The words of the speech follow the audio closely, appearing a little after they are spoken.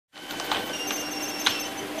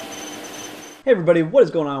Hey everybody, what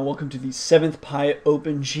is going on? Welcome to the 7th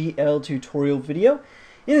PyOpenGL tutorial video.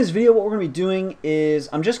 In this video, what we're going to be doing is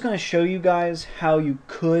I'm just going to show you guys how you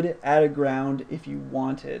could add a ground if you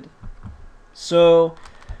wanted. So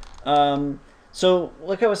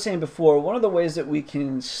like I was saying before, one of the ways that we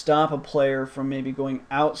can stop a player from maybe going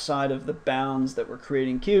outside of the bounds that we're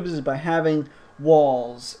creating cubes is by having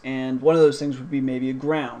walls, and one of those things would be maybe a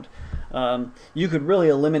ground. You could really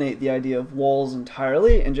eliminate the idea of walls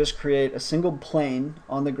entirely and just create a single plane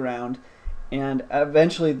on the ground, and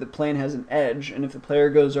eventually the plane has an edge, and if the player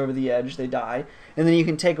goes over the edge they die, and then you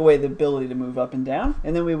can take away the ability to move up and down,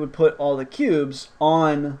 and then we would put all the cubes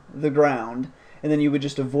on the ground, and then you would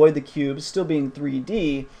just avoid the cubes still being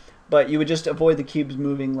 3D, but you would just avoid the cubes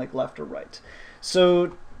moving like left or right.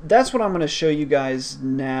 So that's what I'm going to show you guys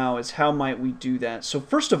now, is how might we do that. So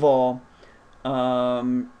first of all,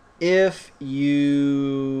 if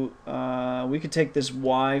you, we could take this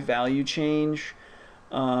y value change,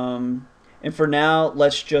 and for now,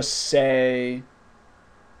 let's just say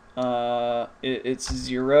it's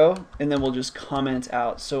 0, and then we'll just comment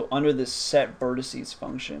out. So under this set vertices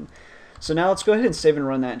function. So now let's go ahead and save and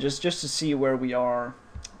run that just to see where we are,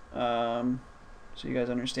 so you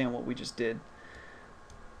guys understand what we just did.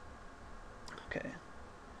 Okay.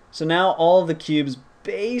 So now all of the cubes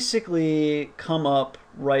basically come up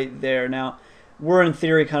right there. Now we're in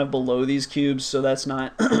theory kind of below these cubes, so that's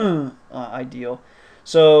not ideal.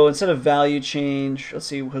 So instead of value change, let's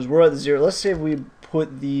see, because we're at the 0, let's say if we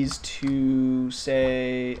put these to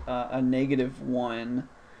say a -1.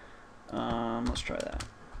 Let's try that.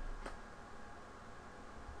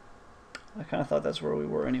 I kind of thought that's where we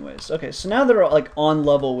were anyways. Okay, so now they're like on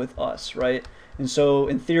level with us, right? And so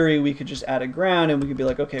in theory we could just add a ground and we could be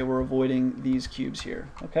like, okay, we're avoiding these cubes here.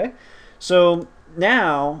 Okay, so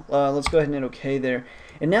now let's go ahead and hit OK there.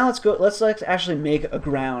 And now let's actually make a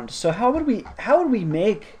ground. So how would we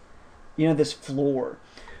make, you know, this floor?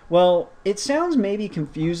 Well, it sounds maybe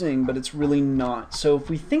confusing, but it's really not. So if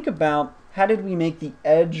we think about how did we make the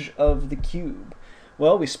edge of the cube?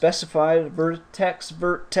 Well, we specified vertex,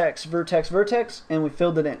 vertex, vertex, vertex, and we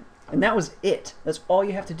filled it in. And that was it. That's all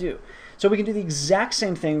you have to do. So we can do the exact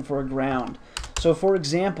same thing for a ground. So for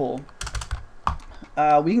example,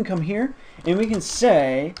 we can come here and we can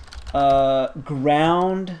say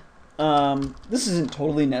ground. This isn't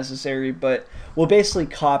totally necessary, but we'll basically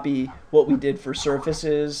copy what we did for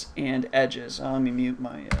surfaces and edges. Let me mute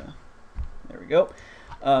my, there we go.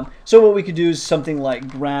 So what we could do is something like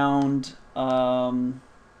ground,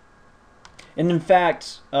 and in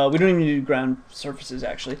fact, we don't even do ground surfaces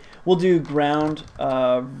actually. We'll do ground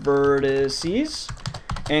vertices,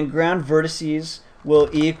 and ground vertices will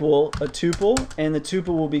equal a tuple, and the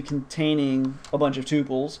tuple will be containing a bunch of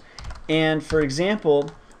tuples. And for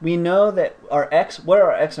example, we know that our x, what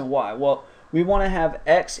are our x and y? Well, we want to have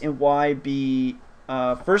x and y be,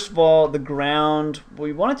 first of all, the ground,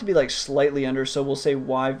 we want it to be like slightly under, so we'll say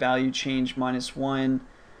y value change -1.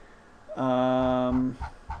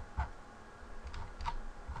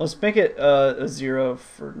 Let's make it a 0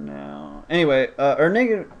 for now. Anyway, or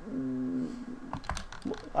negative.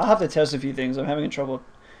 I'll have to test a few things. I'm having trouble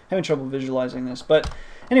visualizing this. But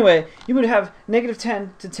anyway, you would have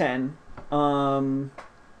 -10 to 10 on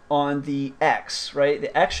the x, right?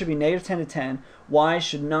 The x should be -10 to 10. Y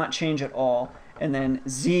should not change at all, and then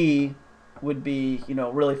z would be, you know,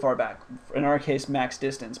 really far back. In our case, max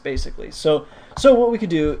distance, basically. So what we could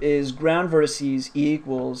do is ground vertices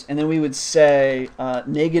equals, and then we would say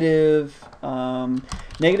 -10,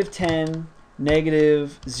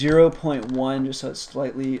 -0.1, just so it's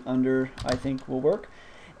slightly under, I think will work.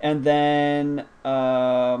 And then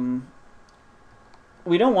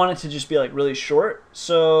we don't want it to just be like really short,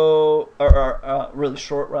 so or really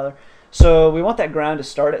short rather. So we want that ground to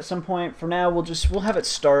start at some point. For now, we'll have it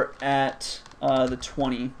start at the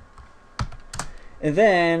 20. And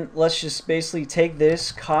then let's just basically take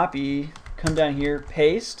this, copy, come down here,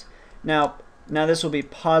 paste. Now this will be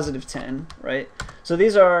 +10, right? So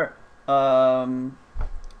these are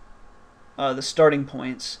the starting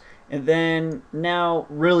points. And then now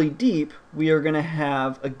really deep, we are going to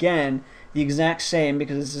have, again, the exact same,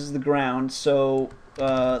 because this is the ground. So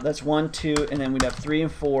that's 1, 2, and then we'd have 3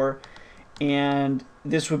 and 4. And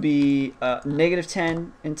this would be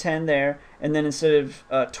 -10 and 10 there, and then instead of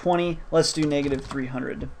 20, let's do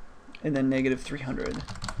 -300, and then -300.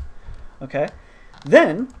 Okay.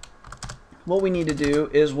 Then what we need to do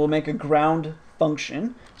is we'll make a ground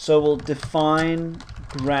function. So we'll define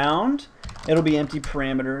ground. It'll be empty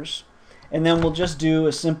parameters, and then we'll just do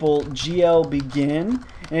a simple GL begin.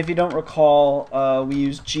 And if you don't recall, we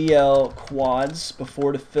used GL quads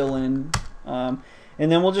before to fill in.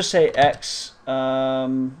 And then we'll just say x.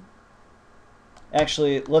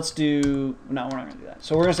 Actually, let's do, no, we're not going to do that.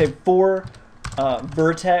 So we're going to say for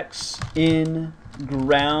vertex in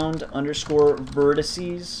ground underscore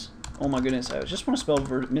vertices. Oh my goodness, I just want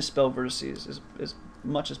to misspell vertices as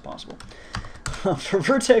much as possible. For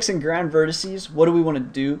vertex and ground vertices, what do we want to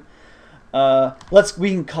do? We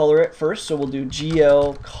can color it first. So we'll do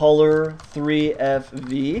GL color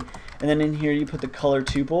 3FV, and then in here you put the color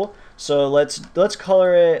tuple. So let's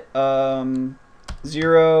color it 0,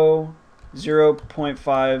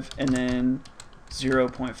 0.5, and then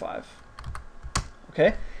 0.5.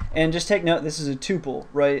 Okay, and just take note, this is a tuple,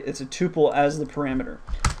 right? It's a tuple as the parameter.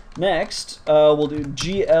 Next, we'll do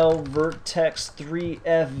GL vertex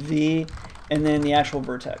 3FV, and then the actual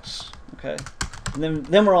vertex. Okay, and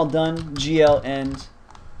then we're all done. GL end,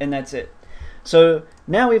 and that's it. So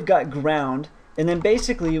now we've got ground, and then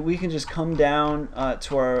basically we can just come down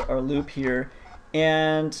to our loop here,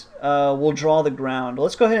 and we'll draw the ground.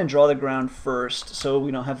 Let's go ahead and draw the ground first, so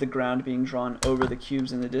we don't have the ground being drawn over the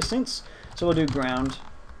cubes in the distance. So we'll do ground,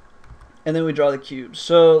 and then we draw the cubes.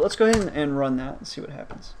 So let's go ahead and run that and see what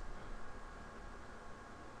happens.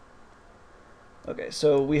 Okay,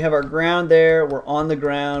 so we have our ground there. We're on the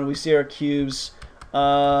ground. We see our cubes.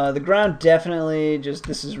 The ground definitely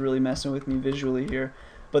this is really messing with me visually here,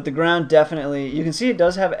 but the ground definitely, you can see it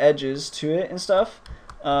does have edges to it and stuff.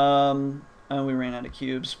 And we ran out of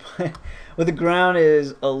cubes, but the ground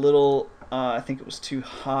is a little, I think it was too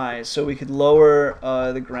high, so we could lower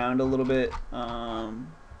the ground a little bit.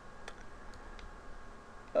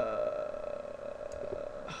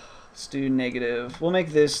 Let's do negative. We'll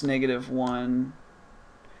make this -1.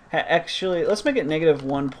 Actually, let's make it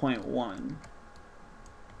 -1.1.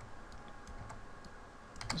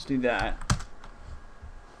 Let's do that.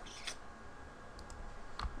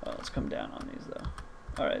 Well, let's come down on these though.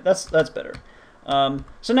 All right, that's better.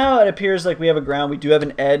 So now it appears like we have a ground. We do have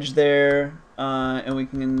an edge there, and we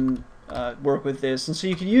can work with this. And so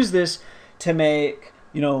you can use this to make,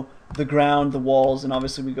 you know, the ground, the walls, and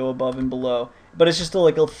obviously we go above and below. But it's just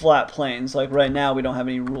like a flat planes. Like right now we don't have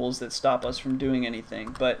any rules that stop us from doing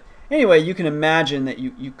anything. But anyway, you can imagine that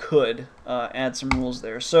you could add some rules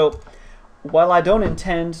there. So while I don't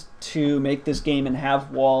intend to make this game and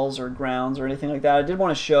have walls or grounds or anything like that, I did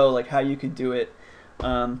want to show like how you could do it.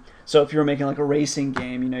 So if you were making like a racing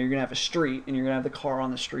game, you know, you're gonna have a street and you're gonna have the car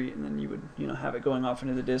on the street, and then you would, you know, have it going off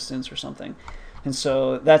into the distance or something. And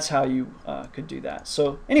so that's how you could do that.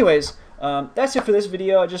 So anyways, that's it for this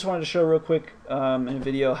video. I just wanted to show real quick in a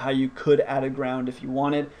video how you could add a ground if you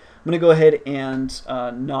wanted. I'm going to go ahead and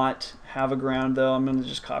not have a ground though. I'm going to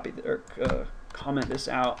just copy or comment this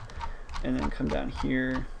out, and then come down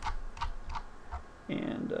here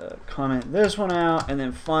and comment this one out, and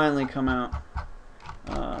then finally come out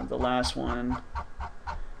the last one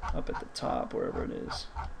up at the top, wherever it is.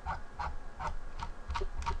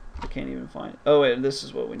 I can't even find it. Oh wait, this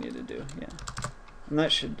is what we need to do. Yeah, and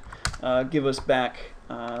that should give us back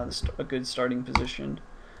a good starting position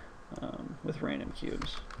with random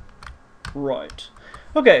cubes. Right.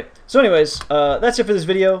 Okay. So anyways, that's it for this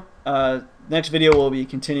video. Next video will be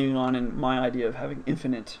continuing on in my idea of having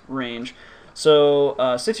infinite range. So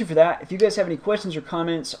stay tuned for that. If you guys have any questions or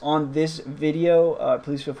comments on this video,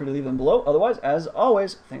 please feel free to leave them below. Otherwise, as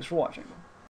always, thanks for watching.